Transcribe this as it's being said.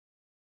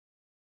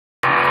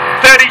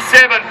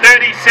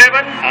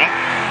37.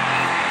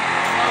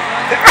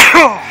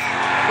 Huh?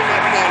 He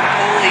might be going to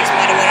Paul, he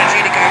might have wanted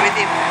you to go with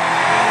him.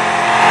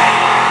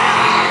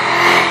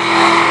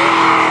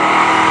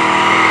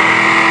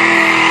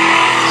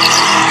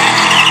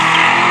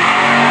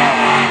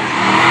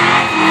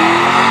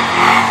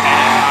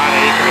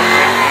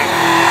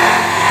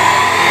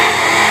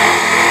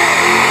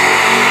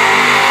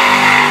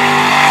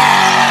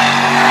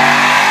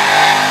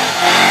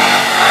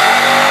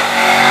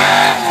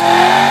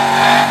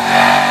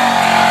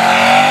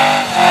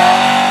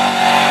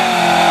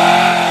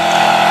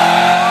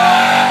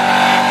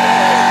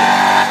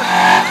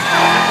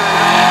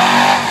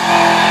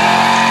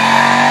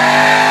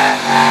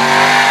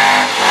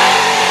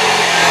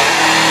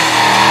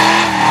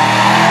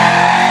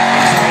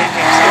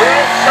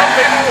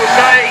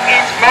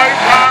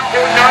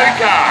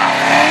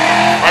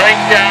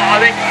 I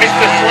think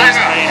Mr.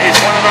 Slammer is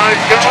one of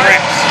those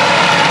guys.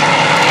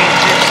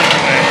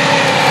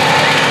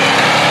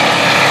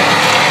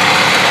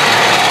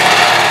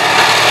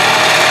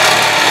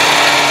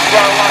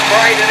 Well,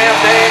 Braden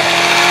out there.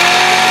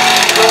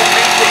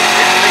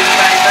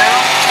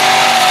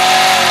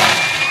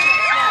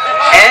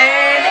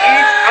 And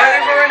it's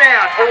over and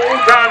out. All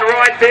done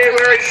right there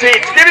where it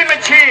sits. Give him a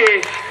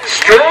cheer.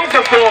 Strong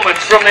performance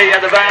from the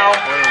Val.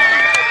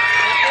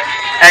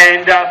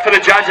 And for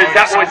the judges,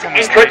 that was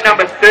input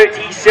number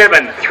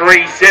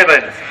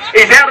 3737.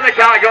 He's out of the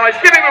car, guys.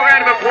 Give him a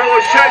round of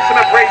applause. Show some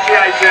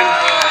appreciation.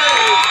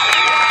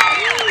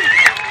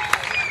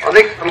 I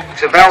think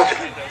it's a Val.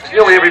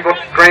 Nearly every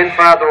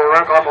grandfather or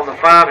uncle up on the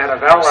farm had a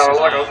Val. They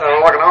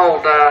were like an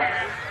old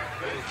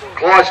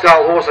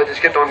Clydesdale horse. They just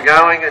kept on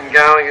going and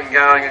going and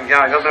going and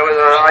going. Doesn't know whether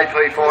they're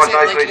AP5s,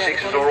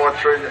 AP6s, or right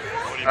through the,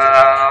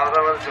 I don't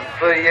know whether it's a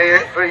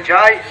BJ?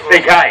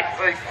 BK,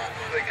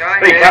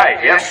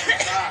 yeah.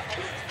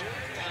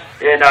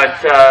 Yeah, no,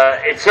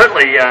 it's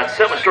certainly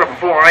strong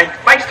performer. I mean,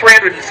 it makes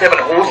 307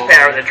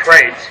 horsepower in the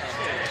treads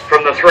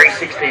from the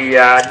 360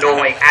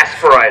 normally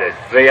aspirated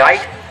V8.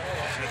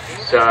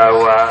 So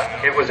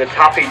it was a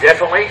toughie,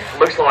 definitely.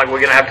 Looks like we're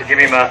going to have to give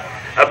him a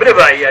bit of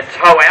a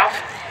tow out.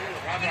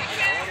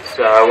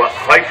 So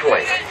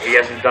hopefully he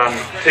hasn't done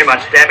too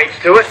much damage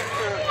to it.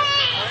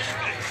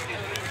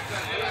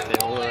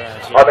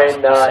 I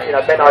mean,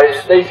 Benno,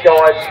 these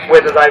guys,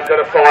 whether they've got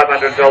a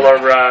 $500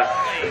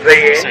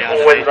 VN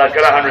or whether they've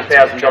got a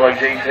 $100,000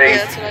 GT,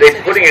 they're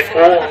putting it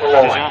all on the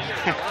line.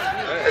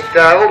 It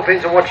all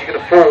depends on what you can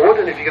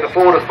afford, and if you can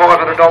afford a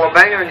 $500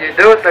 banger and you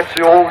do it, that's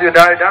all your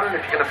day done. And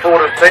if you can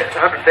afford a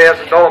 $100,000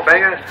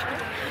 banger,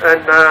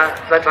 and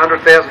that's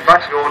 $100,000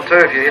 gone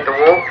too if you hit the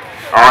wall.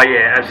 Oh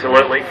yeah,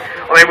 absolutely.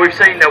 I mean, we've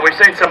seen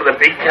some of the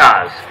big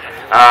cars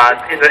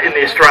in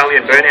the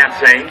Australian burnout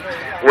scene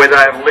where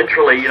they've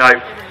literally,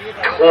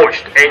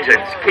 torched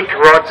engines, kicked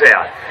rods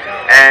out,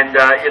 and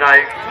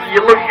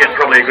you're looking at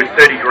probably a good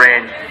 30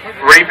 grand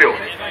rebuild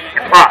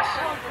plus.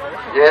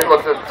 Yeah,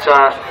 look,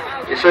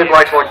 you see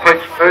blokes like Pete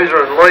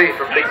Boozer and Lee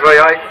from Big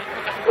V8,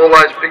 all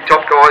those big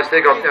top guys,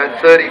 they've got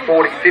 $30,000,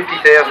 $40,000,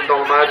 $50,000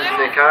 motors in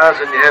their cars,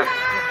 and you have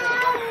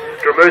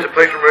Pete Ramuz's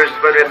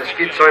been around the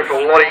skid zone for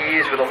a lot of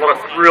years with a lot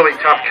of really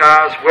tough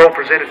cars, well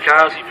presented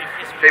cars.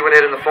 He went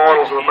out in the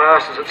finals of the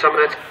Masters at some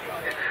of that,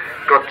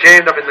 got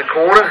jammed up in the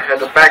corner, had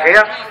the back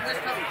out,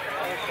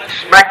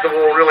 smacked the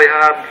wall really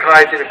hard and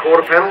caved in a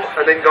quarter panel,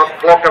 and then got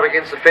blocked up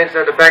against the fence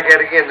and had to back out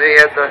again. He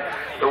had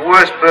the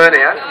worst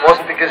burnout. It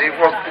wasn't because he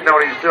didn't know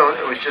what he was doing,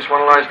 it was just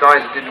one of those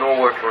days that didn't all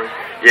work for him.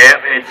 Yeah,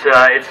 and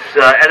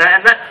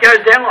that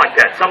goes down like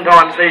that.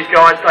 Sometimes these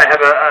guys, they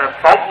have a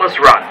faultless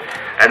run,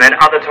 and then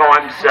other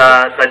times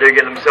they do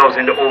get themselves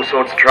into all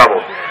sorts of trouble.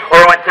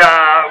 Alright,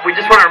 we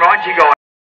just want to remind you guys